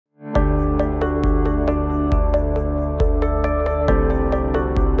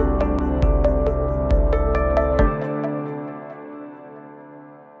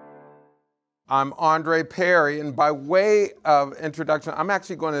I'm Andre Perry, and by way of introduction, I'm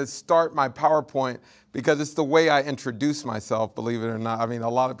actually going to start my PowerPoint because it's the way I introduce myself, believe it or not. I mean, a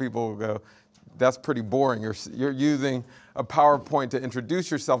lot of people will go, that's pretty boring. You're using a PowerPoint to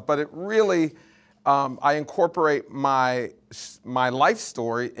introduce yourself, but it really, I incorporate my life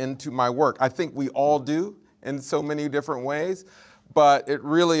story into my work. I think we all do in so many different ways, but it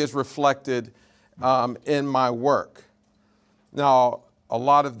really is reflected in my work. Now, a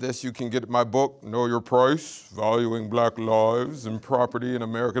lot of this you can get in my book, Know Your Price, Valuing Black Lives and Property in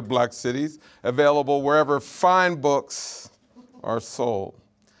American Black Cities, available wherever fine books are sold.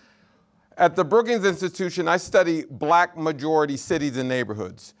 At the Brookings Institution, I study black majority cities and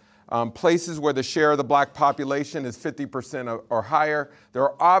neighborhoods, places where the share of the black population is 50% or higher. There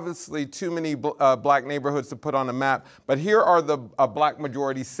are obviously too many black neighborhoods to put on a map, but here are the black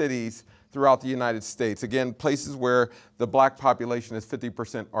majority cities throughout the United States. Again, places where the black population is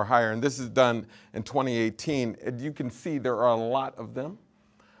 50% or higher. And this is done in 2018. And you can see there are a lot of them.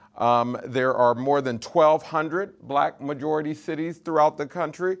 There are more than 1,200 black majority cities throughout the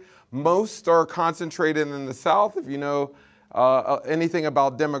country. Most are concentrated in the South. If you know anything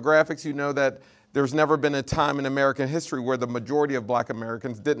about demographics, you know that there's never been a time in American history where the majority of black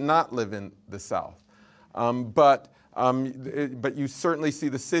Americans did not live in the South. But you certainly see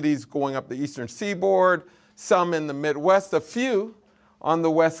the cities going up the eastern seaboard, some in the Midwest, a few on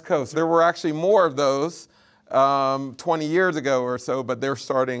the West Coast. There were actually more of those 20 years ago or so, but they're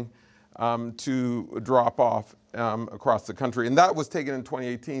starting to drop off across the country. And that was taken in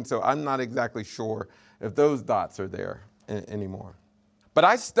 2018, so I'm not exactly sure if those dots are there anymore. But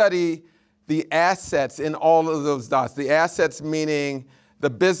I study the assets in all of those dots. The assets meaning the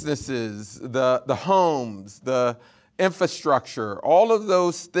businesses, the homes, the infrastructure, all of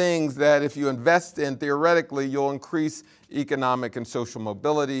those things that if you invest in, theoretically, you'll increase economic and social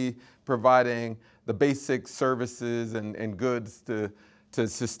mobility, providing the basic services and goods to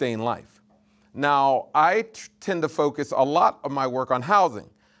sustain life. Now, I tend to focus a lot of my work on housing.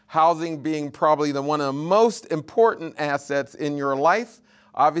 Housing being probably one of the most important assets in your life.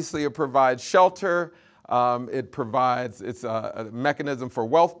 Obviously, it provides shelter. It's a mechanism for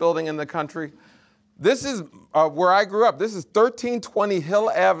wealth building in the country. This is where I grew up. This is 1320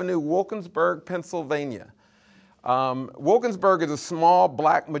 Hill Avenue, Wilkinsburg, Pennsylvania. Wilkinsburg is a small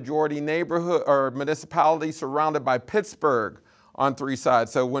black majority neighborhood or municipality surrounded by Pittsburgh on three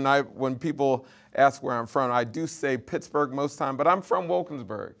sides. So when people ask where I'm from, I do say Pittsburgh most time, but I'm from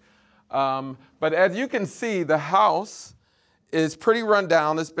Wilkinsburg. But as you can see, the house is pretty run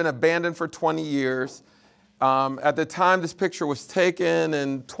down. It's been abandoned for 20 years. At the time this picture was taken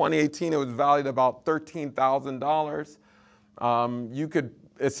in 2018, it was valued about $13,000. You could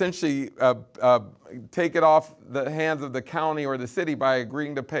essentially take it off the hands of the county or the city by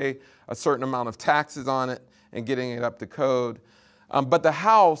agreeing to pay a certain amount of taxes on it and getting it up to code. But the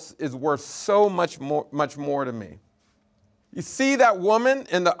house is worth so much more to me. You see that woman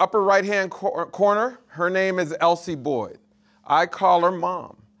in the upper right-hand corner? Her name is Elsie Boyd. I call her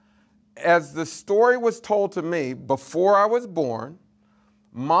Mom. As the story was told to me before I was born,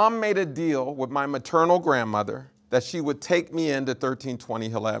 Mom made a deal with my maternal grandmother that she would take me into 1320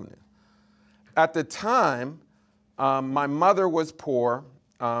 Hill Avenue. At the time, my mother was poor.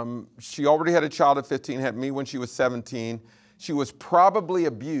 She already had a child at 15, had me when she was 17. She was probably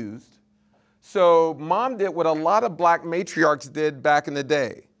abused. So Mom did what a lot of black matriarchs did back in the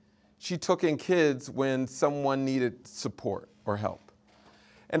day. She took in kids when someone needed support or help.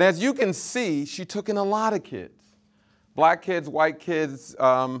 And as you can see, she took in a lot of kids. Black kids, white kids,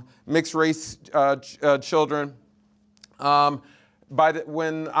 mixed race children.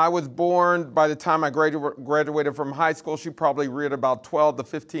 When I was born, by the time I graduated from high school, she probably reared about 12 to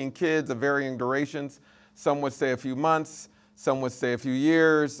 15 kids of varying durations. Some would stay a few months, some would stay a few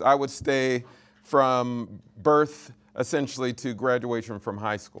years. I would stay from birth essentially to graduation from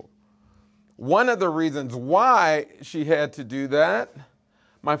high school. One of the reasons why she had to do that,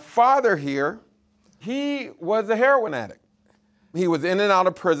 my father here, he was a heroin addict. He was in and out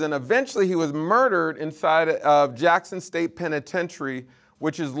of prison. Eventually, he was murdered inside of Jackson State Penitentiary,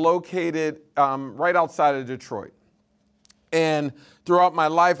 which is located right outside of Detroit. And throughout my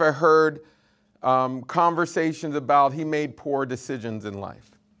life, I heard conversations about he made poor decisions in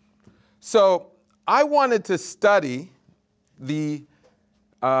life. So I wanted to study the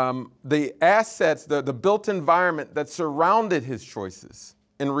assets, the built environment that surrounded his choices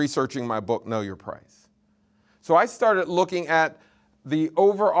in researching my book, Know Your Price. So I started looking at the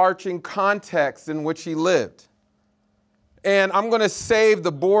overarching context in which he lived. And I'm going to save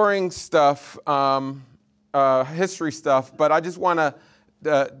the boring stuff, history stuff, but I just want to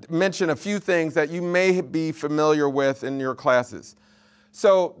mention a few things that you may be familiar with in your classes.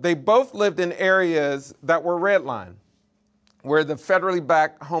 So they both lived in areas that were redlined, where the federally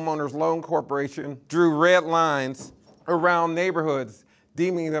backed Homeowners Loan Corporation drew red lines around neighborhoods,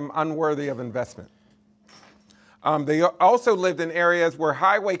 deeming them unworthy of investment. They also lived in areas where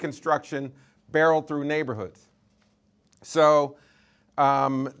highway construction barreled through neighborhoods. So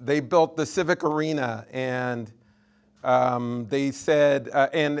they built the Civic Arena, and they said,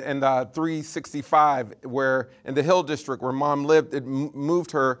 and 365, where in the Hill District where Mom lived, it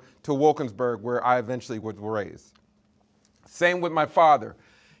moved her to Wilkinsburg, where I eventually was raised. Same with my father.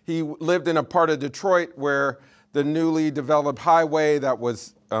 He lived in a part of Detroit where the newly developed highway that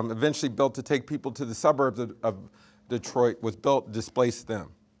was eventually built to take people to the suburbs of Detroit was built, displaced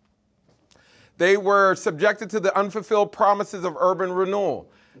them. They were subjected to the unfulfilled promises of urban renewal.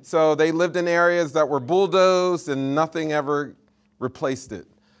 So they lived in areas that were bulldozed and nothing ever replaced it.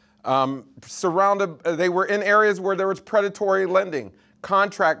 They were in areas where there was predatory lending.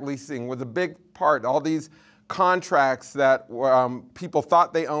 Contract leasing was a big part. All these contracts that people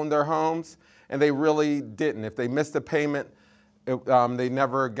thought they owned their homes, and they really didn't. If they missed a payment, they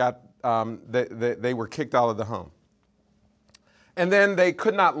never got, they were kicked out of the home. And then they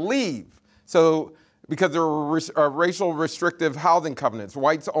could not leave. So, because there were racial restrictive housing covenants,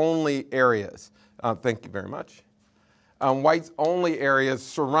 whites-only areas. Thank you very much. Whites-only areas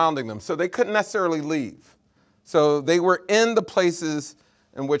surrounding them. So they couldn't necessarily leave. So they were in the places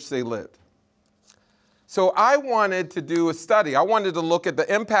in which they lived. So I wanted to do a study. I wanted to look at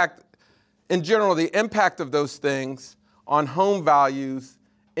the impact, in general, the impact of those things on home values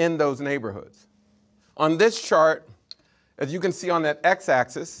in those neighborhoods. On this chart, as you can see on that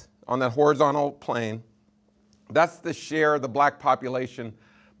x-axis, on that horizontal plane, that's the share of the black population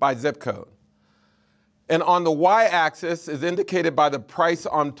by zip code. And on the y-axis is indicated by the price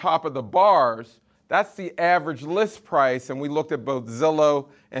on top of the bars. That's the average list price, and we looked at both Zillow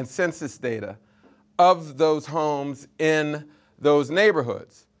and census data of those homes in those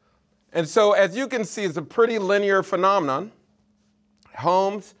neighborhoods. And so as you can see, it's a pretty linear phenomenon.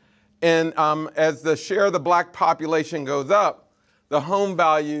 Homes, and as the share of the black population goes up, the home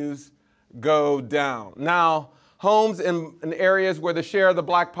values go down. Now, homes in areas where the share of the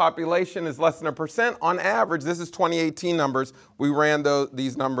black population is less than 1%, on average, this is 2018 numbers. We ran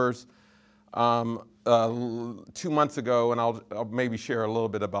these numbers 2 months ago, and I'll maybe share a little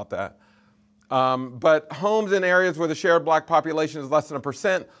bit about that. But homes in areas where the share of black population is less than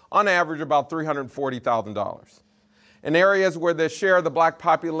 1%, on average about $340,000. In areas where the share of the black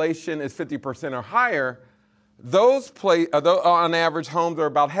population is 50% or higher, those on average homes are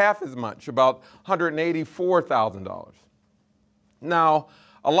about half as much, about $184,000. Now,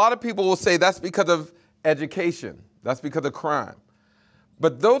 a lot of people will say that's because of education, that's because of crime.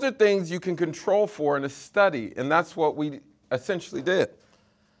 But those are things you can control for in a study, and that's what we essentially did.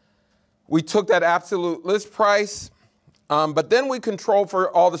 We took that absolute list price, but then we controlled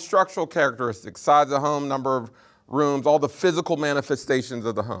for all the structural characteristics, size of the home, number of rooms, all the physical manifestations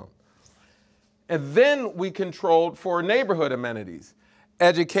of the home. And then we controlled for neighborhood amenities,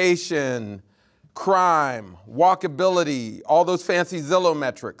 education, crime, walkability, all those fancy Zillow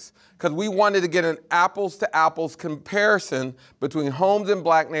metrics, because we wanted to get an apples-to-apples comparison between homes in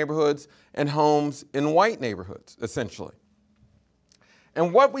black neighborhoods and homes in white neighborhoods, essentially.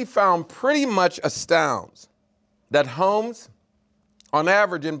 And what we found pretty much astounds that homes, on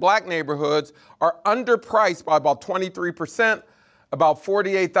average, in black neighborhoods are underpriced by about 23%, about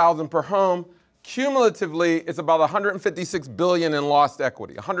 $48,000 per home. Cumulatively, it's about $156 billion in lost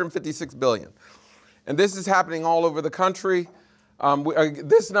equity, $156 billion. And this is happening all over the country.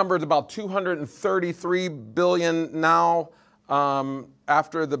 This number is about $233 billion now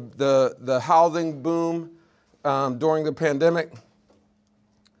after the housing boom during the pandemic.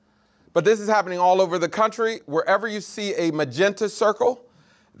 But this is happening all over the country. Wherever you see a magenta circle,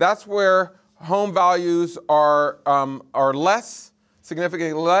 that's where home values are less,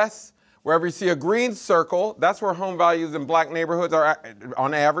 significantly less. Wherever you see a green circle, that's where home values in black neighborhoods are,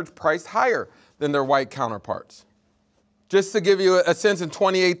 on average, priced higher than their white counterparts. Just to give you a sense, in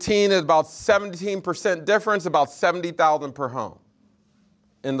 2018, it's about 17% difference, about $70,000 per home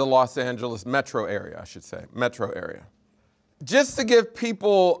in the Los Angeles metro area, I should say, metro area. Just to give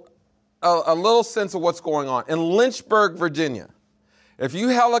people a little sense of what's going on. In Lynchburg, Virginia, if you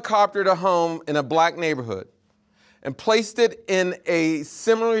helicoptered a home in a black neighborhood and placed it in a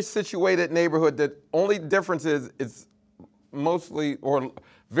similarly situated neighborhood, that only difference is it's mostly or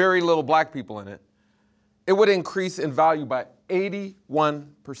very little black people in it, it would increase in value by 81%.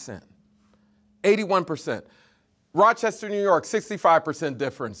 81%. Rochester, New York, 65%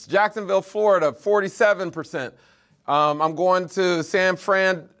 difference. Jacksonville, Florida, 47%. I'm going to San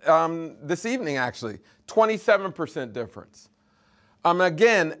Fran this evening, actually, 27% difference.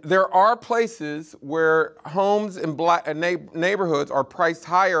 Again, there are places where homes in black neighborhoods are priced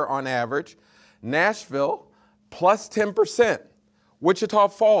higher on average. Nashville, plus 10%. Wichita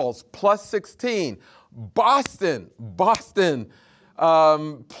Falls, plus 16. Boston, plus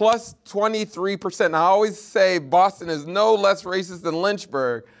 23%. Now, I always say Boston is no less racist than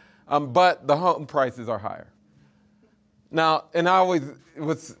Lynchburg, but the home prices are higher. Now, and I always,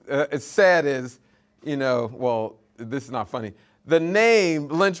 what's sad is, you know, well, this is not funny. The name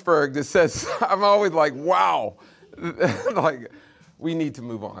Lynchburg just says, I'm always like, wow. Like, we need to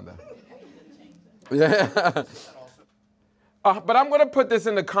move on though. Yeah. But I'm going to put this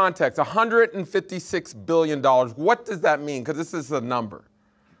into context. $156 billion. What does that mean? Because this is a number,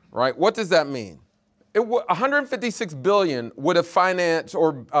 right? What does that mean? $156 billion would have financed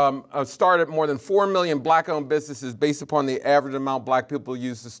or started more than 4 million black-owned businesses based upon the average amount black people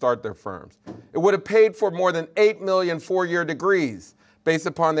use to start their firms. It would have paid for more than 8 million four-year degrees based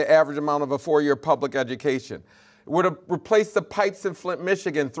upon the average amount of a four-year public education. It would have replaced the pipes in Flint,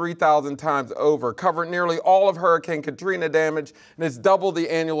 Michigan 3,000 times over, covered nearly all of Hurricane Katrina damage, and it's doubled the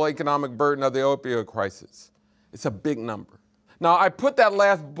annual economic burden of the opioid crisis. It's a big number. Now, I put that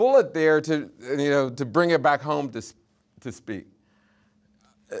last bullet there to bring it back home to speak.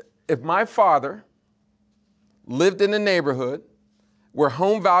 If my father lived in a neighborhood where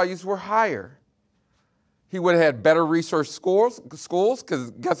home values were higher, he would have had better resource schools,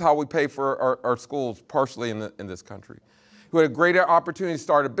 because guess how we pay for our schools partially in this country. He would have greater opportunity to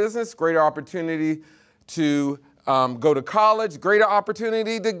start a business, greater opportunity to go to college, greater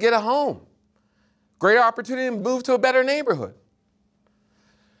opportunity to get a home, greater opportunity to move to a better neighborhood.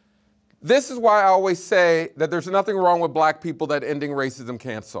 This is why I always say that there's nothing wrong with black people that ending racism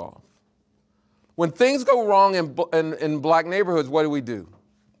can't solve. When things go wrong in black neighborhoods, what do?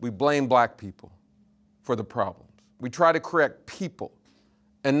 We blame black people for the problems. We try to correct people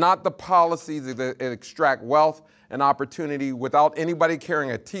and not the policies that extract wealth and opportunity without anybody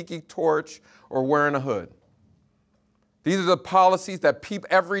carrying a tiki torch or wearing a hood. These are the policies that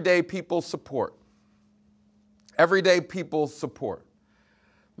everyday people support. Everyday people support.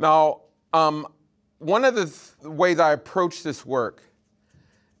 Now, one of the ways I approach this work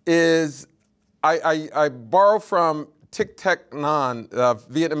is I borrow from Thich Thich Nhat, a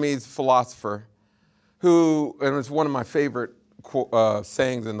Vietnamese philosopher, and it's one of my favorite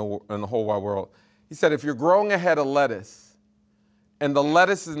sayings in the whole wide world. He said, if you're growing a head of lettuce and the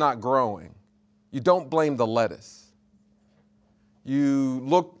lettuce is not growing, you don't blame the lettuce. You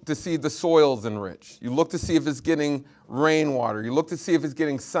look to see if the soil's enriched. You look to see if it's getting rainwater. You look to see if it's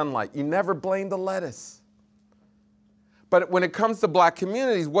getting sunlight. You never blame the lettuce. But when it comes to black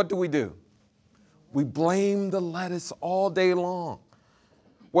communities, what do? We blame the lettuce all day long.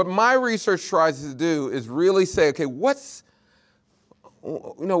 What my research tries to do is really say, okay, what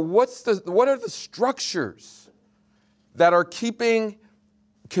are the structures that are keeping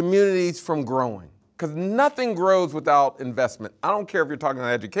communities from growing? Because nothing grows without investment. I don't care if you're talking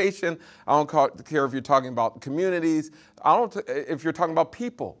about education. I don't care if you're talking about communities. If you're talking about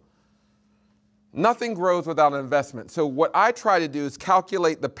people. Nothing grows without investment. So what I try to do is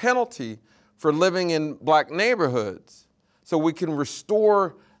calculate the penalty for living in black neighborhoods so we can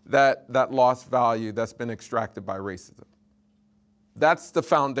restore that lost value that's been extracted by racism. That's the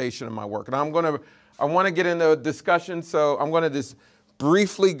foundation of my work. And I want to get into a discussion, so I'm going to just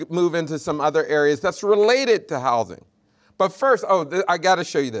briefly move into some other areas that's related to housing. But first, I got to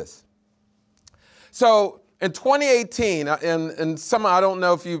show you this. So in 2018, and I don't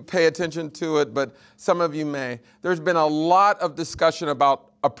know if you pay attention to it, but some of you may, there's been a lot of discussion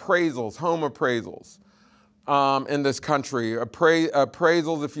about appraisals, home appraisals in this country.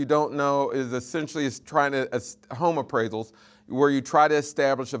 Appraisals, if you don't know, is essentially home appraisals, where you try to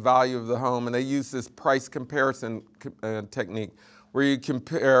establish a value of the home, and they use this price comparison technique, where you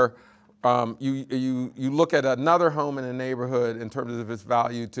compare, you look at another home in a neighborhood in terms of its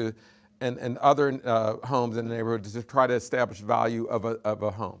value and other homes in the neighborhood to try to establish value of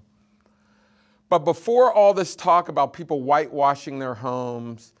a home. But before all this talk about people whitewashing their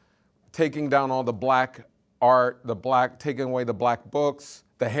homes, taking down all the black art, taking away the black books,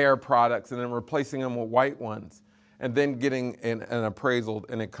 the hair products, and then replacing them with white ones, and then getting an appraisal,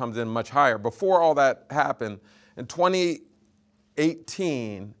 and it comes in much higher. Before all that happened, in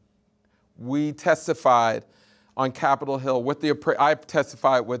 2018, we testified on Capitol Hill I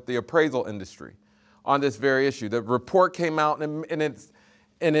testified with the appraisal industry on this very issue. The report came out and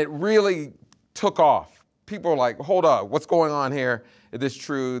it really took off people are like, hold up, what's going on here? Is this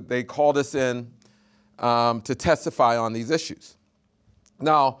true? They called us in to testify on these issues.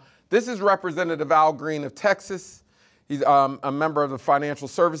 Now, this is Representative Al Green of Texas. He's a member of the Financial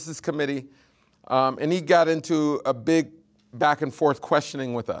Services Committee, and he got into a big back and forth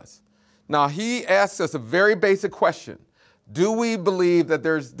questioning with us. Now, he asked us a very basic question. Do we believe that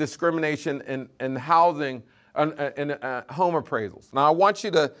there's discrimination in housing, in home appraisals? Now, I want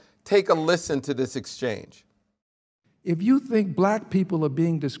you to take a listen to this exchange. If you think black people are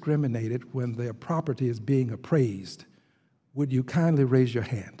being discriminated when their property is being appraised, would you kindly raise your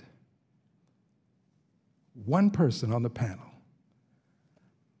hand? One person on the panel.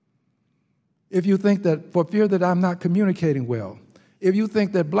 If you think that, for fear that I'm not communicating well, if you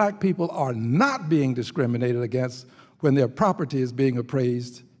think that black people are not being discriminated against when their property is being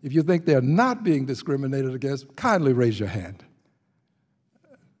appraised, if you think they're not being discriminated against, kindly raise your hand.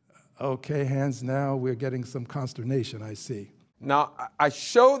 Okay, hands now. We're getting some consternation, I see. Now, I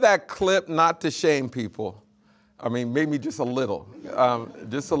show that clip not to shame people. I mean, maybe just a little,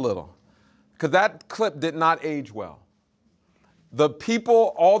 because that clip did not age well. The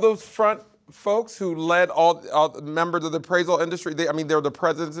people, all those front folks who led all members of the appraisal industry, they're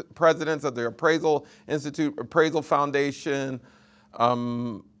the presidents of the Appraisal Institute, Appraisal Foundation,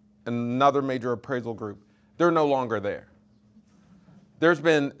 another major appraisal group. They're no longer there. There's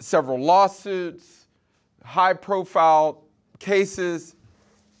been several lawsuits, high-profile cases,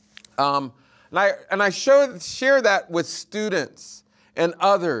 and I share that with students and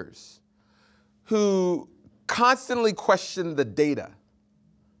others who constantly question the data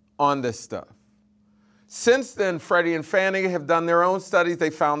on this stuff. Since then, Freddie and Fannie have done their own studies. They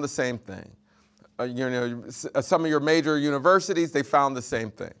found the same thing. Some of your major universities, they found the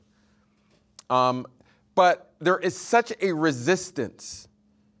same thing. But there is such a resistance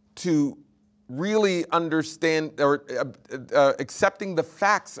to really understand or accepting the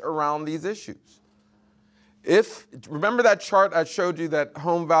facts around these issues. Remember that chart I showed you that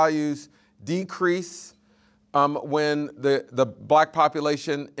home values decrease when the black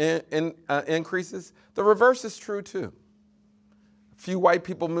population increases? The reverse is true too. A few white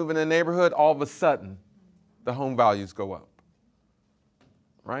people move in a neighborhood, all of a sudden, the home values go up,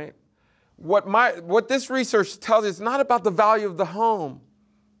 right? What this research tells us is not about the value of the home.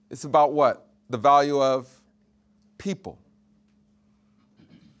 It's about what? The value of people.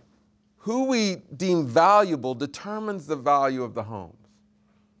 Who we deem valuable determines the value of the homes.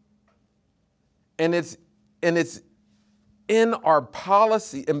 And it's in our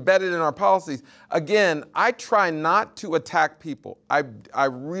policy, embedded in our policies. Again, I try not to attack people. I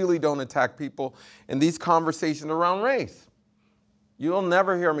really don't attack people in these conversations around race. You'll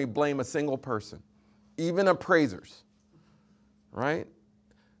never hear me blame a single person, even appraisers, right?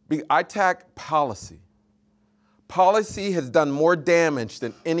 I attack policy. Policy has done more damage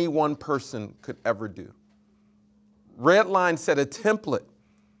than any one person could ever do. Red Line set a template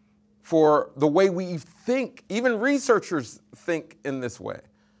for the way we think. Even researchers think in this way,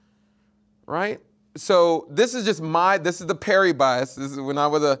 right? So this is the Perry bias. This is when I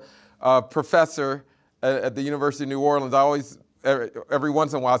was a professor at the University of New Orleans. I always, every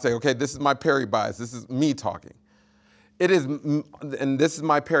once in a while, I say, okay, this is my Perry bias. This is me talking. And this is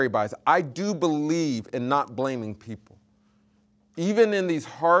my Perry bias. I do believe in not blaming people. Even in these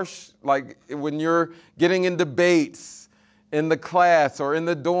harsh, like when you're getting in debates in the class or in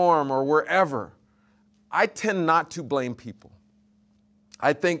the dorm or wherever, I tend not to blame people.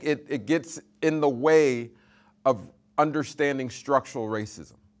 I think it gets in the way of understanding structural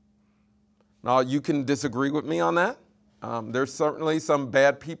racism. Now, you can disagree with me on that. There's certainly some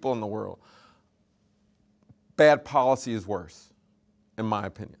bad people in the world. Bad policy is worse, in my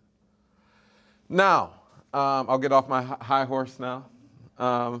opinion. Now, I'll get off my high horse now.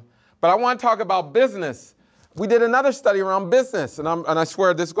 But I want to talk about business. We did another study around business, and I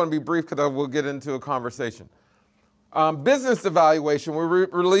swear this is going to be brief because we'll get into a conversation. Business evaluation, we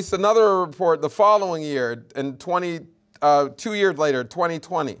released another report the following year, 2 years later,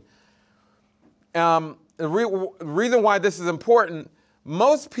 2020. The reason why this is important,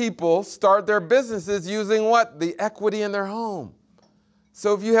 most people start their businesses using what? The equity in their home.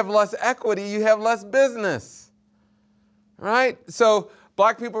 So if you have less equity, you have less business, right? So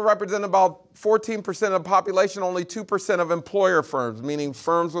black people represent about 14% of the population, only 2% of employer firms, meaning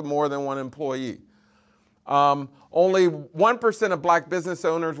firms with more than one employee. Only 1% of black business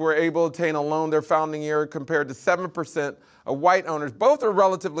owners were able to obtain a loan their founding year compared to 7% of white owners. Both are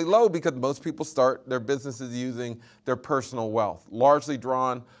relatively low because most people start their businesses using their personal wealth, largely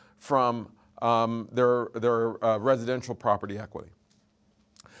drawn from their residential property equity.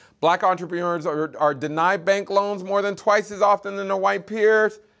 Black entrepreneurs are denied bank loans more than twice as often than their white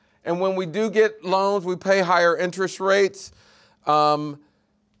peers. And when we do get loans, we pay higher interest rates. A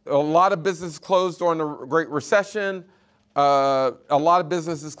lot of businesses closed during the Great Recession. A lot of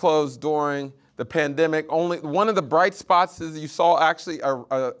businesses closed during the pandemic. Only one of the bright spots is you saw actually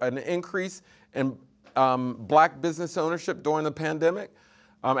an increase in black business ownership during the pandemic.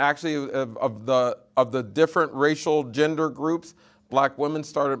 Actually, of the different racial gender groups, black women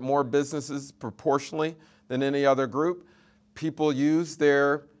started more businesses proportionally than any other group. People used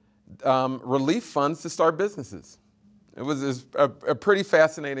their relief funds to start businesses. It was a pretty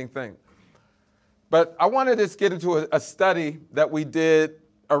fascinating thing. But I wanted to just get into a study that we did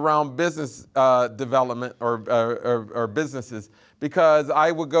around business development or businesses, because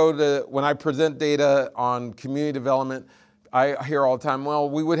I would go to, when I present data on community development, I hear all the time, well,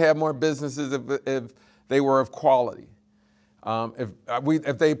 we would have more businesses if they were of quality,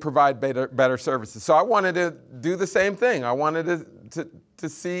 if they provide better services. So I wanted to do the same thing. I wanted to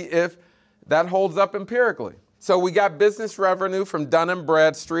see if that holds up empirically. So we got business revenue from Dun &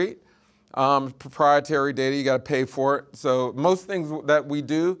 Bradstreet, proprietary data, you got to pay for it. So most things that we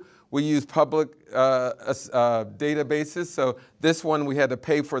do, we use public databases. So this one we had to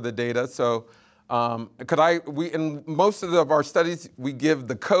pay for the data. So in most of our studies, we give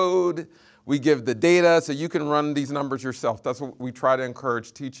the code, we give the data, so you can run these numbers yourself. That's what we try to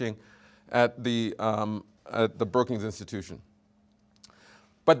encourage teaching at the Brookings Institution.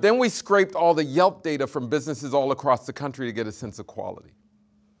 But then we scraped all the Yelp data from businesses all across the country to get a sense of quality,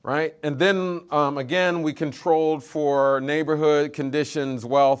 right? And then again, we controlled for neighborhood conditions,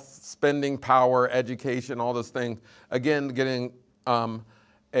 wealth, spending power, education, all those things. Again, getting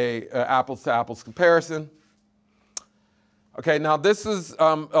a apples to apples comparison. Okay, now this is,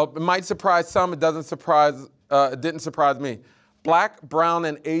 it might surprise some, it didn't surprise me. Black, brown,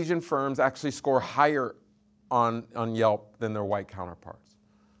 and Asian firms actually score higher on Yelp than their white counterparts.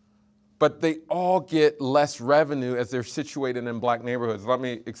 But they all get less revenue as they're situated in black neighborhoods. Let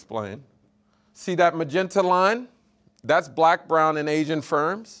me explain. See that magenta line? That's black, brown, and Asian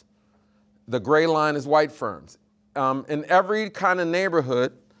firms. The gray line is white firms. In every kind of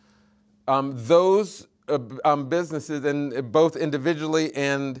neighborhood, those businesses, and both individually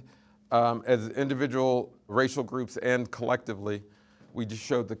and as individual racial groups and collectively, we just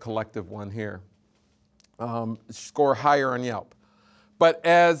showed the collective one here, score higher on Yelp. But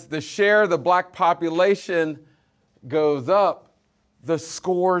as the share of the black population goes up, the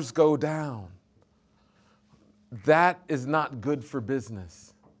scores go down. That is not good for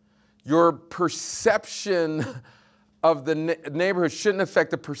business. Your perception of the neighborhood shouldn't affect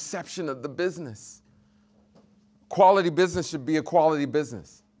the perception of the business. Quality business should be a quality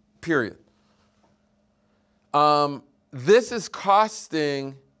business, period. This is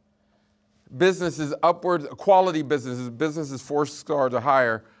costing businesses upwards, quality businesses 4 stars or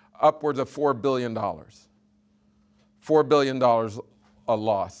higher, upwards of $4 billion. $4 billion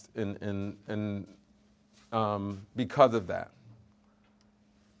lost because of that.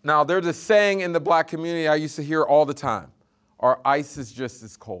 Now, there's a saying in the black community I used to hear all the time: our ice is just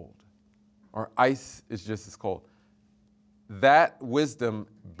as cold. Our ice is just as cold. That wisdom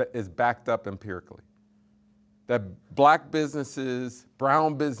is backed up empirically. That black businesses,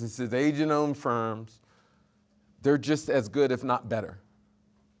 brown businesses, Asian-owned firms, they're just as good, if not better.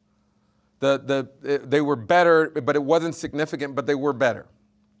 They were better, but it wasn't significant, but they were better.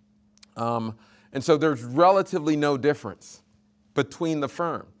 And so there's relatively no difference between the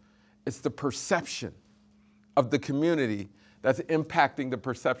firm. It's the perception of the community that's impacting the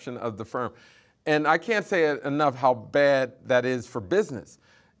perception of the firm. And I can't say enough how bad that is for business.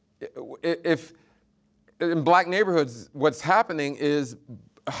 If in black neighborhoods, what's happening is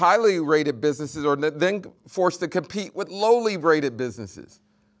highly rated businesses are then forced to compete with lowly rated businesses.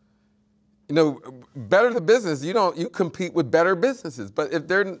 You know, better the business, you compete with better businesses. But if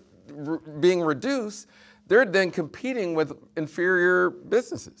they're being reduced, they're then competing with inferior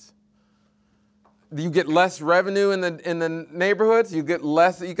businesses. You get less revenue in the neighborhoods, you get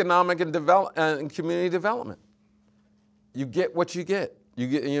less economic and community development. You get what you get.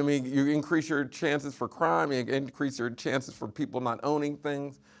 You increase your chances for crime, you increase your chances for people not owning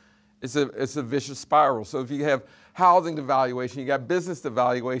things. It's a vicious spiral. So if you have housing devaluation, you got business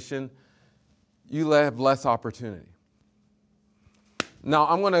devaluation, you have less opportunity. Now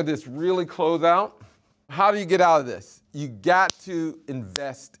I'm going to just really close out. How do you get out of this? You got to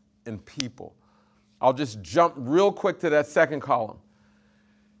invest in people. I'll just jump real quick to that second column.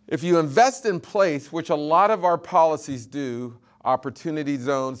 If you invest in place, which a lot of our policies do, opportunity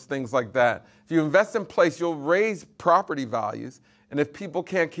zones, things like that. If you invest in place, you'll raise property values And if people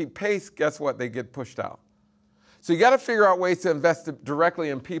can't keep pace, guess what? They get pushed out. So you got to figure out ways to invest directly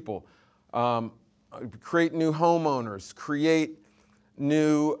in people. Create new homeowners, create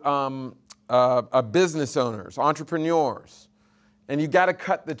new business owners, entrepreneurs. And you got to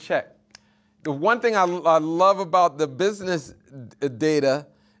cut the check. The one thing I love about the business data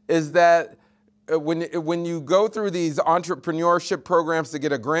is that when you go through these entrepreneurship programs to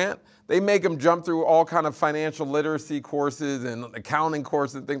get a grant, they make them jump through all kind of financial literacy courses and accounting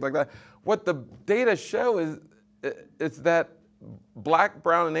courses and things like that. What the data show is that Black,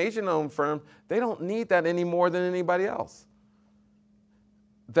 brown, and Asian-owned firms, they don't need that any more than anybody else.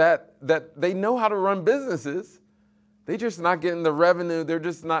 That they know how to run businesses. They're just not getting the revenue. They're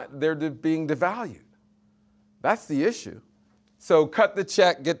just being devalued. That's the issue. So cut the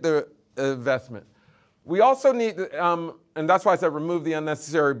check, get the investment. We also need, and that's why I said remove the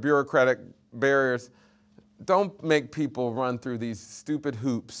unnecessary bureaucratic barriers. Don't make people run through these stupid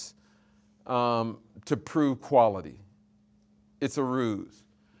hoops to prove quality. It's a ruse.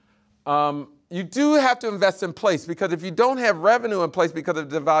 You do have to invest in place, because if you don't have revenue in place because of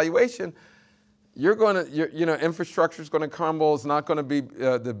devaluation, infrastructure is going to crumble. It's not going to be,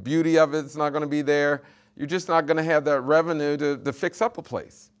 the beauty of it's not going to be there. You're just not going to have that revenue to fix up a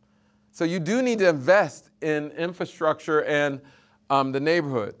place. So you do need to invest in infrastructure and the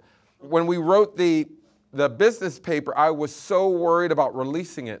neighborhood. When we wrote the business paper, I was so worried about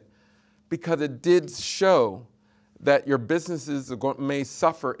releasing it because it did show that your businesses may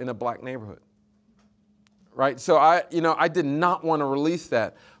suffer in a Black neighborhood. Right? So I did not want to release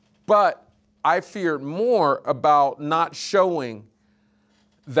that. But I feared more about not showing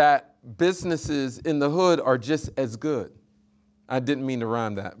that businesses in the hood are just as good. I didn't mean to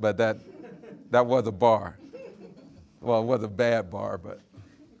rhyme that, but that was a bar. Well, it was a bad bar, but.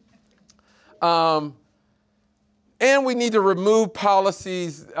 And we need to remove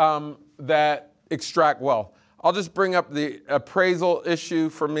policies that extract wealth. I'll just bring up the appraisal issue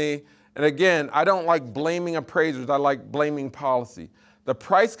for me. And again, I don't like blaming appraisers. I like blaming policy. The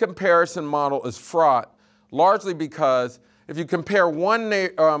price comparison model is fraught, largely because if you compare one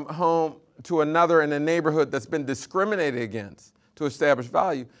home to another in a neighborhood that's been discriminated against to establish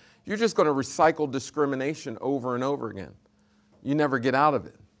value, you're just going to recycle discrimination over and over again. You never get out of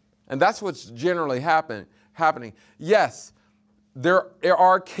it. And that's what's generally happening. Yes, there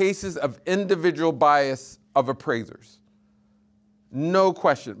are cases of individual bias of appraisers. No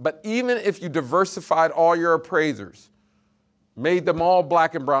question. But even if you diversified all your appraisers, made them all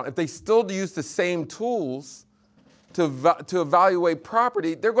Black and brown, if they still use the same tools to evaluate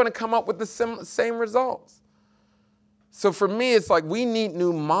property, they're going to come up with the same results. So for me, it's like we need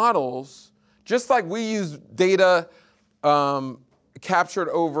new models, just like we use data captured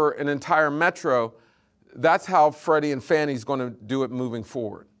over an entire metro. That's how Freddie and Fannie's going to do it moving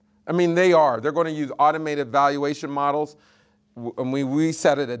forward. I mean, they are. They're going to use automated valuation models. And we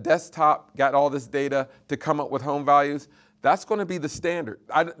set it at desktop, got all this data to come up with home values. That's going to be the standard.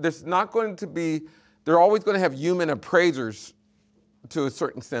 There's not going to be, they're always going to have human appraisers to a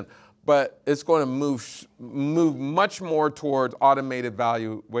certain extent, but it's going to move much more towards automated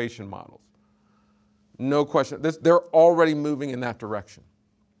valuation models. No question. They're already moving in that direction.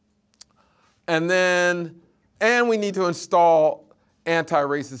 And we need to install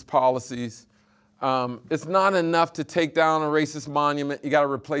anti-racist policies. It's not enough to take down a racist monument. You got to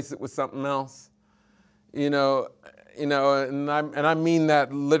replace it with something else. And I mean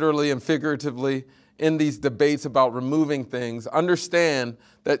that literally and figuratively in these debates about removing things. Understand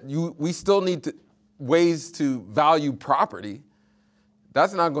that we still need ways to value property.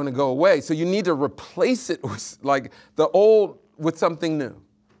 That's not going to go away. So you need to replace it with like the old with something new.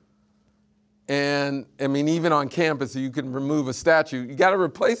 And I mean, even on campus, you can remove a statue. You got to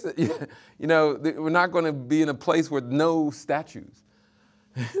replace it. We're not going to be in a place with no statues,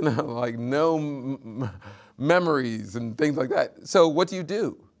 like no memories and things like that. So what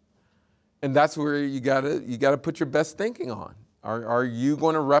do? And that's where you got to put your best thinking on. Are you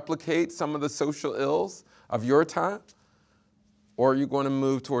going to replicate some of the social ills of your time, or are you going to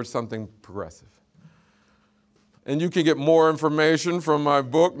move towards something progressive? And you can get more information from my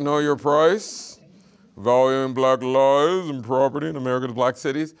book, Know Your Price, Valuing Black Lives and Property in America's Black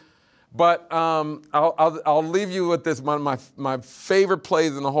Cities. But I'll leave you with this. One of my favorite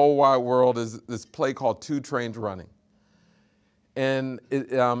plays in the whole wide world is this play called Two Trains Running. And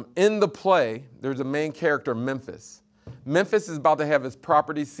in the play, there's a main character, Memphis. Memphis is about to have his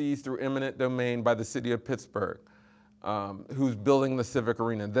property seized through eminent domain by the city of Pittsburgh, who's building the Civic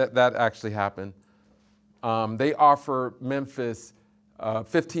Arena. That actually happened. They offer Memphis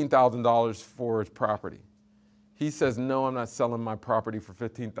 $15,000 for his property. He says, no, I'm not selling my property for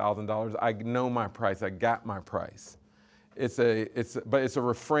 $15,000. I know my price. I got my price. But it's a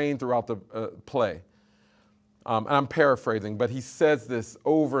refrain throughout the play. And I'm paraphrasing, but he says this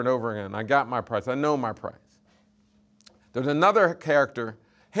over and over again. I got my price. I know my price. There's another character,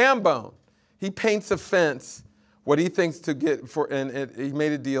 Hambone. He paints a fence, what he thinks to get for, and he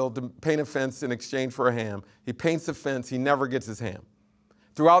made a deal to paint a fence in exchange for a ham. He paints a fence. He never gets his ham.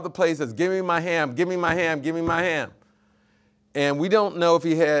 Throughout the play, he says, give me my ham, give me my ham, give me my ham. And we don't know if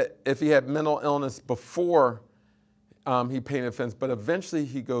he had mental illness before he painted a fence, but eventually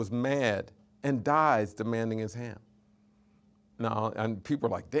he goes mad and dies demanding his ham. Now, and people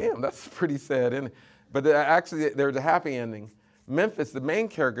are like, damn, that's pretty sad, isn't it? But actually, there's a happy ending. Memphis, the main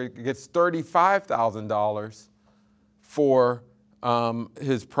character, gets $35,000 for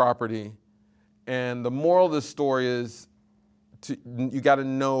his property. And the moral of the story is you got to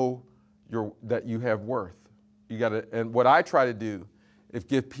know that you have worth. And what I try to do is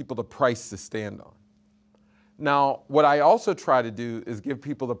give people the price to stand on. Now, what I also try to do is give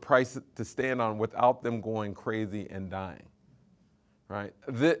people the price to stand on without them going crazy and dying, right?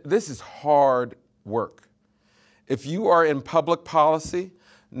 This is hard work. If you are in public policy,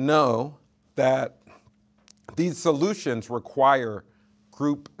 know that these solutions require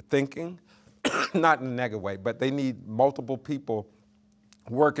group thinking, not in a negative way, but they need multiple people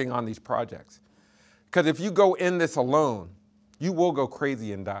working on these projects. Because if you go in this alone, you will go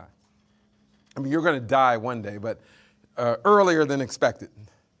crazy and die. I mean, you're going to die one day, but earlier than expected.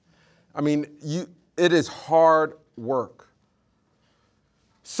 I mean, it is hard work.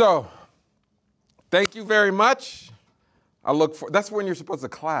 So, thank you very much. That's when you're supposed to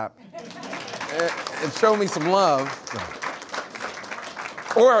clap and show me some love.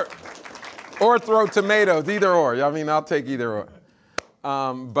 Or throw tomatoes, either or. I mean, I'll take either or.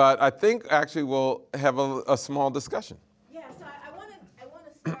 But I think actually we'll have a small discussion. Yeah, so I want to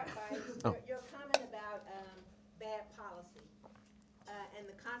start by your comment about bad policy and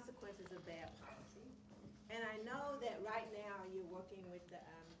the consequences of bad policy. And I know that right now you're working with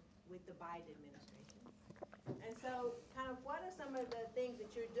the Biden administration. And so, kind of, what are some of the things that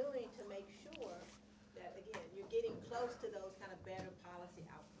you're doing to make sure that, again, you're getting close to those kind of better policy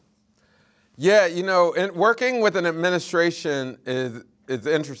outcomes? Yeah, working with an administration is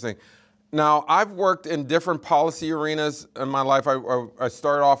interesting. Now, I've worked in different policy arenas in my life. I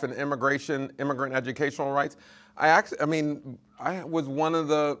started off in immigrant educational rights. I was one of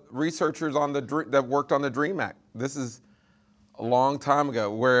the researchers that worked on the DREAM Act. This is a long time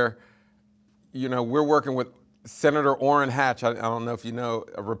ago, where, we're working with Senator Orrin Hatch. I don't know if you know,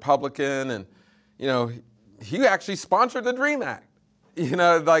 a Republican, and, he actually sponsored the DREAM Act.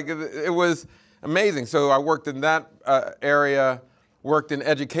 It was amazing. So I worked in that area, worked in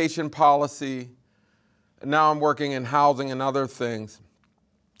education policy, and now I'm working in housing and other things.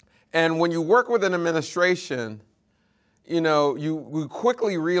 And when you work with an administration, you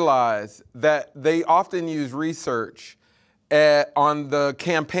quickly realize that they often use research on the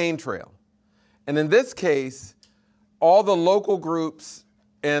campaign trail. And in this case, all the local groups,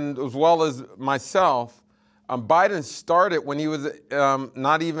 and as well as myself, Biden started when he was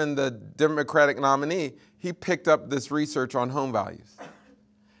not even the Democratic nominee. He picked up this research on home values,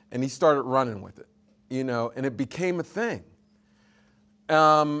 and he started running with it, and it became a thing.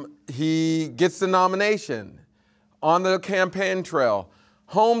 He gets the nomination on the campaign trail.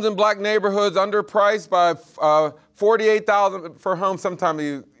 Homes in black neighborhoods underpriced by $48,000 for homes.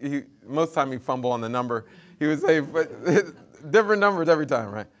 Sometimes most time he fumble on the number. He would say different numbers every time,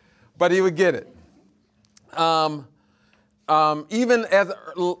 right? But he would get it. Even as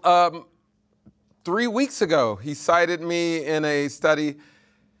 3 weeks ago, he cited me in a study.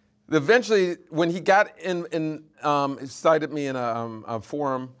 Eventually, when he got cited me in a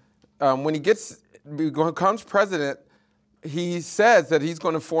forum, when he becomes president, he says that he's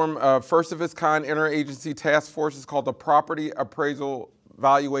going to form a first-of-its-kind interagency task force. It's called the Property Appraisal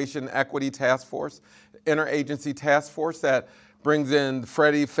Valuation Equity Task Force, interagency task force that brings in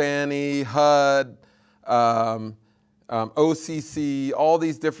Freddie, Fannie, HUD, OCC, all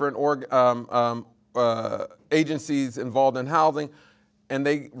these different agencies involved in housing, and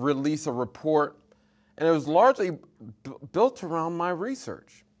they release a report. And it was largely built around my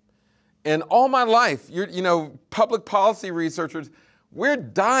research. And all my life, public policy researchers, we're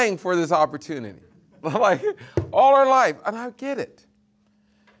dying for this opportunity, like all our life, and I get it,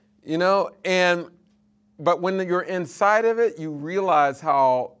 but when you're inside of it, you realize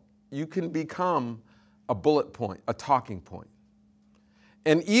how you can become a bullet point, a talking point.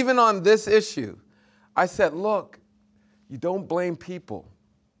 And even on this issue, I said, look, you don't blame people,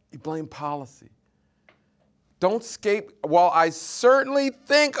 you blame policy. While I certainly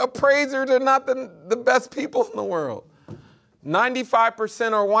think appraisers are not the best people in the world.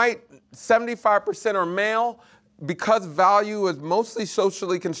 95% are white, 75% are male. Because value is mostly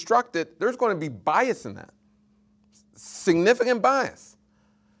socially constructed, there's going to be bias in that. Significant bias.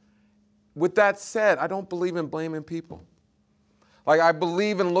 With that said, I don't believe in blaming people. Like, I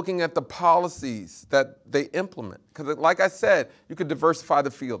believe in looking at the policies that they implement. Because like I said, you could diversify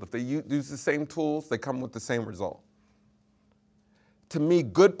the field. If they use the same tools, they come with the same result. To me,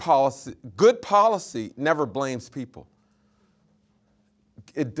 good policy never blames people.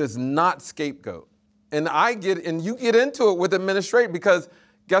 It does not scapegoat. And you get into it with administration, because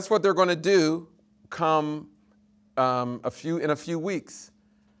guess what they're going to do come in a few weeks?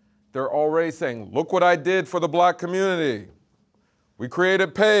 They're already saying, look what I did for the black community. We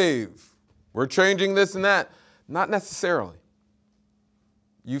created PAVE. We're changing this and that. Not necessarily.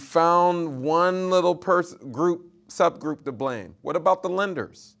 You found one little subgroup to blame. What about the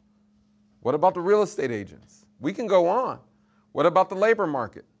lenders? What about the real estate agents? We can go on. What about the labor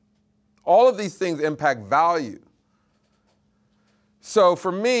market? All of these things impact value. So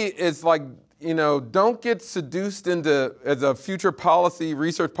for me, it's like, don't get seduced into, as a future policy,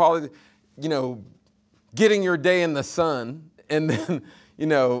 research policy, getting your day in the sun and then,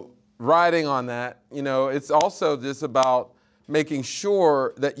 riding on that. It's also just about making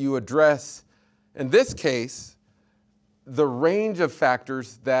sure that you address, in this case, the range of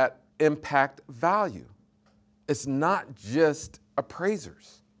factors that impact value. It's not just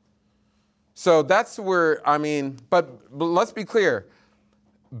appraisers. So that's where, but let's be clear,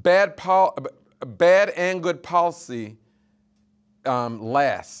 bad and good policy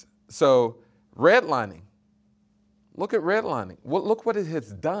lasts. So redlining, look at redlining. Look what it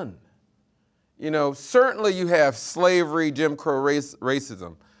has done. Certainly you have slavery, Jim Crow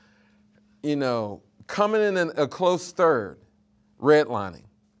racism, coming in a close third, redlining.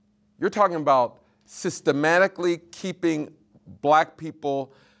 You're talking about systematically keeping black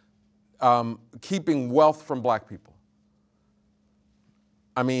people, keeping wealth from black people.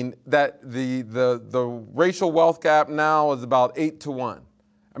 That the racial wealth gap now is about 8-1.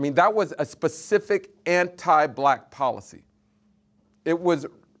 That was a specific anti-black policy.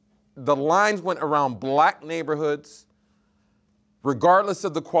 The lines went around black neighborhoods, regardless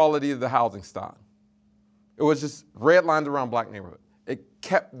of the quality of the housing stock. It was just red lines around black neighborhoods. It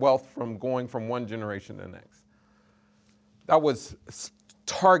kept wealth from going from one generation to the next. That was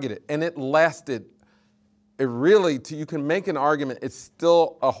targeted, and it lasted. You can make an argument, it's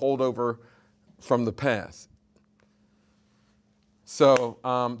still a holdover from the past. So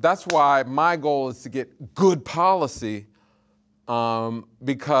that's why my goal is to get good policy,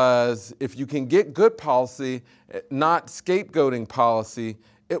 because if you can get good policy, not scapegoating policy,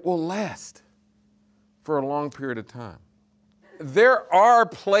 it will last for a long period of time. There are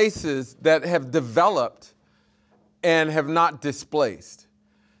places that have developed and have not displaced.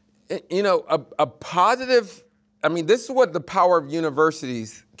 A positive, this is what the power of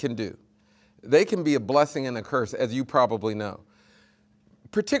universities can do. They can be a blessing and a curse, as you probably know.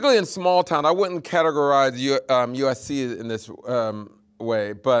 Particularly in small town, I wouldn't categorize USC in this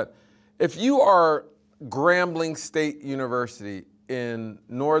way, but if you are Grambling State University in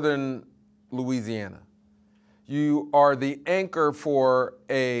northern Louisiana, you are the anchor for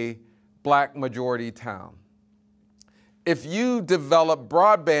a black majority town. If you develop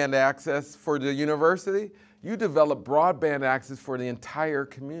broadband access for the university, you develop broadband access for the entire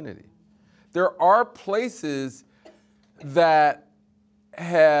community. There are places that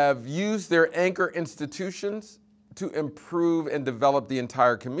have used their anchor institutions to improve and develop the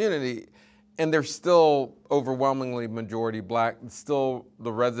entire community, and they're still overwhelmingly majority black, still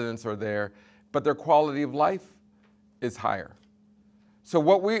the residents are there, but their quality of life is higher. So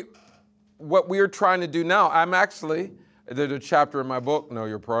what we are trying to do now, there's a chapter in my book, Know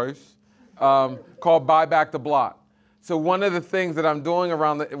Your Price, called Buy Back the Block. So one of the things that I'm doing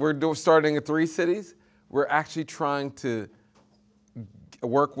we're starting in 3 cities, we're actually trying to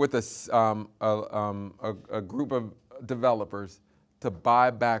work with a group of developers to buy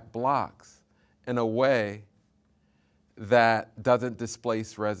back blocks in a way that doesn't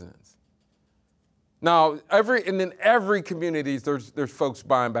displace residents. Now, in every community, there's folks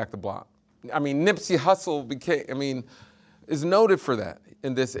buying back the block. Nipsey Hussle is noted for that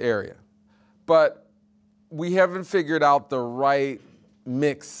in this area. But we haven't figured out the right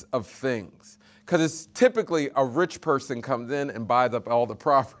mix of things. Because it's typically a rich person comes in and buys up all the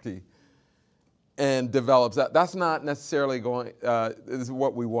property and develops that. That's not necessarily is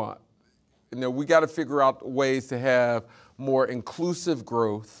what we want. We got to figure out ways to have more inclusive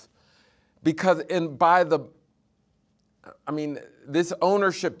growth, because by the I mean, this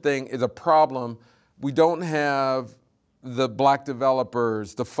ownership thing is a problem. We don't have the black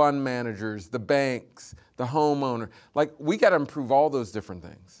developers, the fund managers, the banks, the homeowner. Like, we got to improve all those different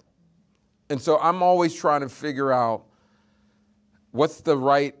things. And so I'm always trying to figure out what's the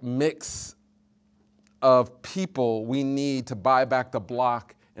right mix of people we need to buy back the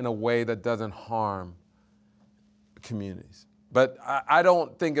block in a way that doesn't harm communities. But I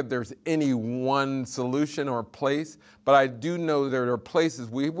don't think that there's any one solution or place, but I do know there are places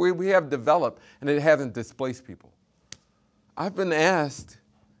we have developed and it hasn't displaced people. I've been asked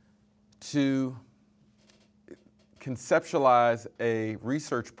to conceptualize a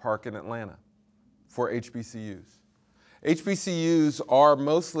research park in Atlanta for HBCUs. HBCUs are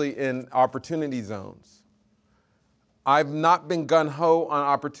mostly in opportunity zones. I've not been gun-ho on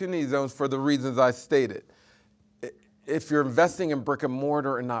opportunity zones for the reasons I stated. If you're investing in brick and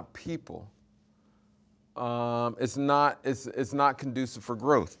mortar and not people, it's not conducive for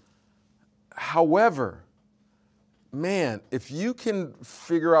growth. However, man, if you can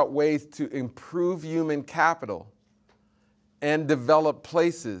figure out ways to improve human capital and develop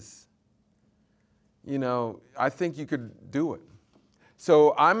places, you know, I think you could do it.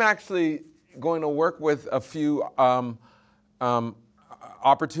 So I'm actually going to work with a few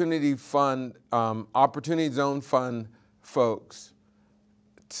opportunity zone fund folks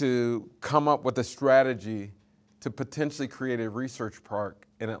to come up with a strategy to potentially create a research park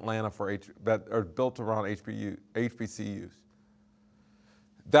in Atlanta that are built around HBCUs.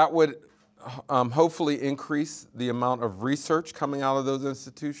 That would hopefully increase the amount of research coming out of those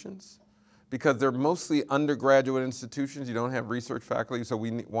institutions, because they're mostly undergraduate institutions. You don't have research faculty, so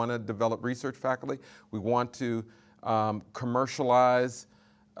we want to develop research faculty. We want to commercialize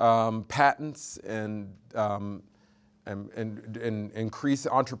patents and increase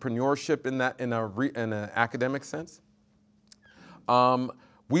entrepreneurship in an academic sense.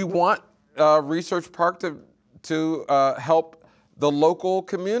 We want Research Park to help the local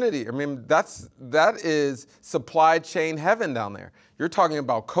community. I mean, that is supply chain heaven down there. You're talking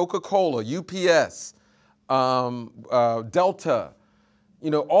about Coca-Cola, UPS, Delta,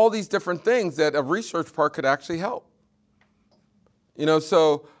 you know, all these different things that a research park could actually help. You know,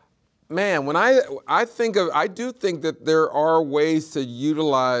 so, man, when I do think that there are ways to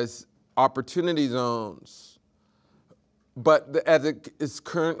utilize opportunity zones, but as it is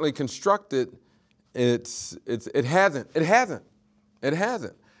currently constructed, it hasn't. And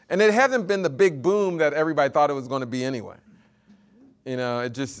it hasn't been the big boom that everybody thought it was going to be anyway. You know,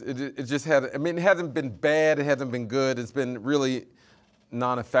 it just hasn't. I mean, it hasn't been bad. It hasn't been good. It's been really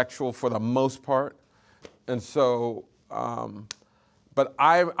non-effectual for the most part. And so, but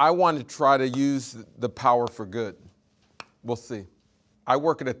I want to try to use the power for good. We'll see. I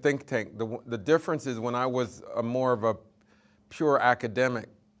work at a think tank. The difference is when I was more of a pure academic,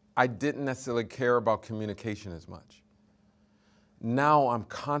 I didn't necessarily care about communication as much. Now I'm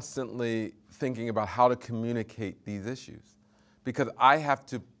constantly thinking about how to communicate these issues, because I have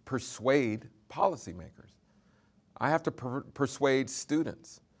to persuade policymakers. I have to persuade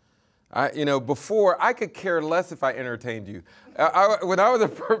students. You know, before, I could care less if I entertained you. When I was a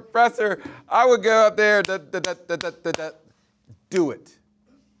professor, I would go out there, do it,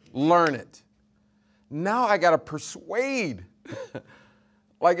 learn it. Now I got to persuade,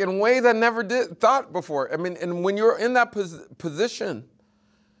 like in ways I never thought before. I mean, and when you're in that position,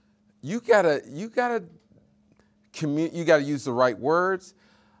 you gotta use the right words.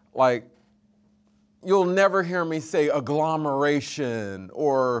 Like, you'll never hear me say agglomeration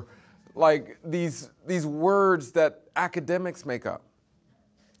or like these words that academics make up.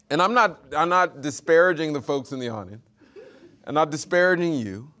 And I'm not disparaging the folks in the audience. I'm not disparaging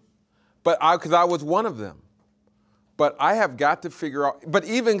you, but because I was one of them. But I have got to figure out, but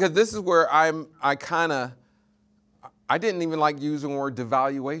even because this is where I didn't even like using the word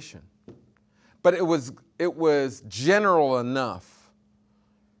devaluation. But it was general enough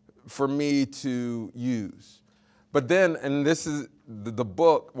for me to use. But then, and this is the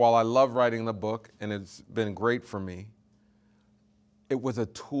book, while I love writing the book, and it's been great for me, it was a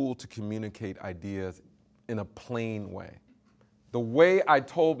tool to communicate ideas in a plain way. The way I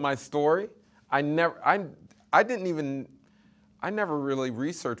told my story, I never really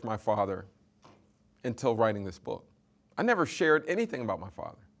researched my father until writing this book. I never shared anything about my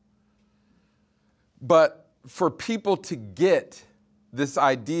father. But for people to get this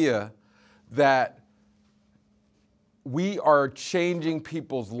idea that we are changing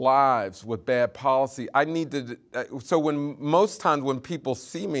people's lives with bad policy, I need to, so most times when people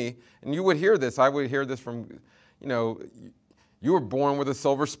see me, and you would hear this, I would hear this from, you know, you were born with a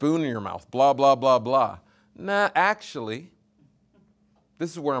silver spoon in your mouth, blah, blah, blah, blah. Nah, actually,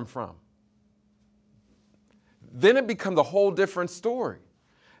 this is where I'm from. Then it becomes a whole different story.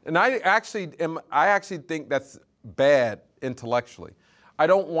 And I actually think that's bad intellectually. I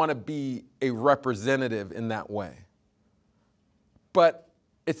don't want to be a representative in that way. But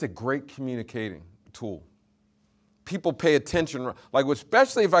it's a great communicating tool. People pay attention, like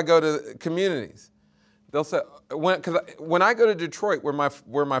especially if I go to communities. They'll say, when I go to Detroit, where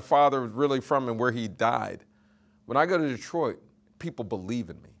my father was really from and where he died, when I go to Detroit, people believe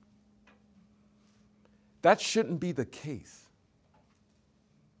in me. That shouldn't be the case.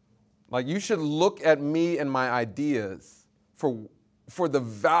 Like, you should look at me and my ideas for the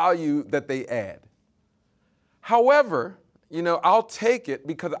value that they add. However, you know, I'll take it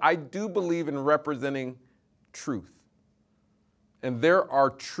because I do believe in representing truth. And there are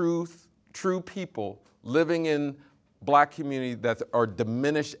true people living in black communities that are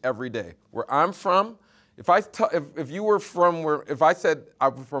diminished every day. Where I'm from, if I said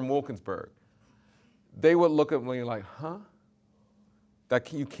I'm from Wilkinsburg, they would look at me like, huh?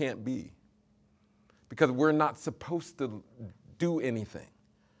 You can't be. Because we're not supposed to do anything.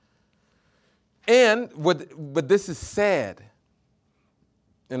 But this is sad.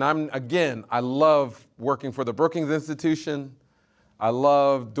 And I love working for the Brookings Institution. I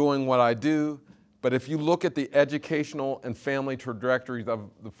love doing what I do. But if you look at the educational and family trajectories of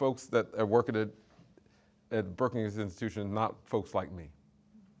the folks that are working at Brookings Institution, not folks like me,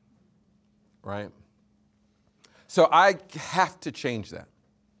 right? So I have to change that.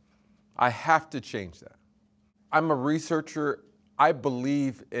 I have to change that. I'm a researcher. I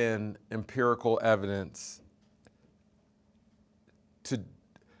believe in empirical evidence,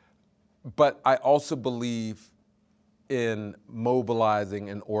 but I also believe in mobilizing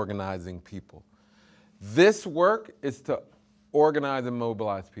and organizing people. This work is to organize and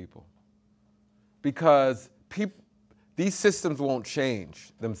mobilize people because these systems won't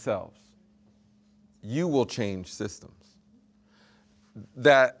change themselves. You will change systems.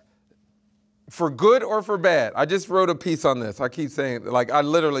 That, for good or for bad, I just wrote a piece on this. I keep saying, like, I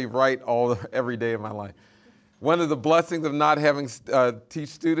literally write every day of my life. One of the blessings of not having teach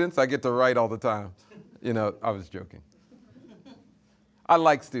students, I get to write all the time. You know, I was joking. I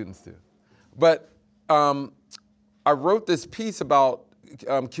like students too. But I wrote this piece about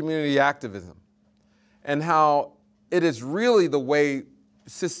community activism and how it is really the way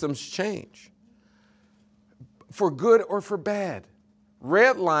systems change. For good or for bad.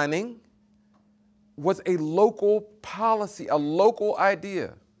 Redlining was a local policy, a local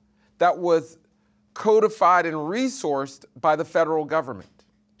idea that was codified and resourced by the federal government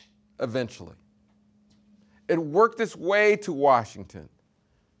eventually. It worked its way to Washington.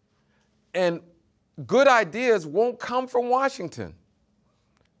 And good ideas won't come from Washington.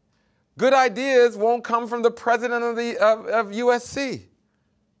 Good ideas won't come from the president of USC.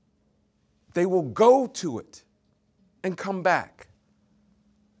 They will go to it and come back.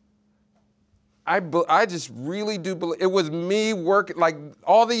 I just really do believe, it was me working, like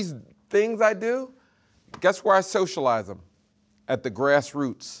all these things I do, guess where I socialize them? At the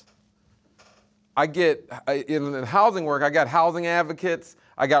grassroots. In housing work, I got housing advocates,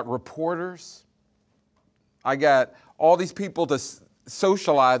 I got reporters, I got all these people to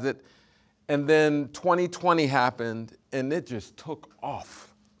socialize it, and then 2020 happened, and it just took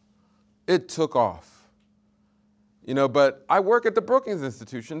off. It took off. You know, but I work at the Brookings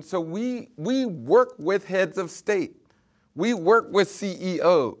Institution, so we work with heads of state. We work with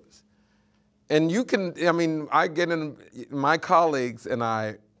CEOs. And I get in, my colleagues and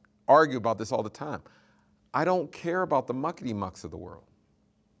I argue about this all the time. I don't care about the muckety-mucks of the world.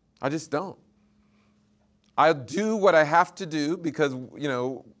 I just don't. I do what I have to do because, you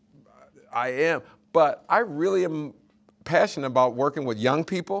know, I am. But I really am passionate about working with young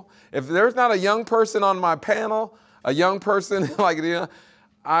people. If there's not a young person on my panel, a young person, like, you know,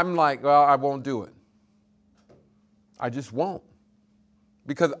 I'm like, well, I won't do it. I just won't.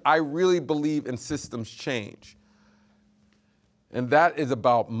 Because I really believe in systems change. And that is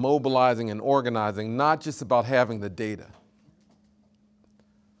about mobilizing and organizing, not just about having the data.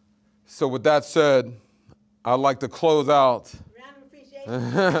 So with that said, I'd like to close out. Round of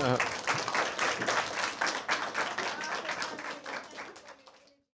appreciation.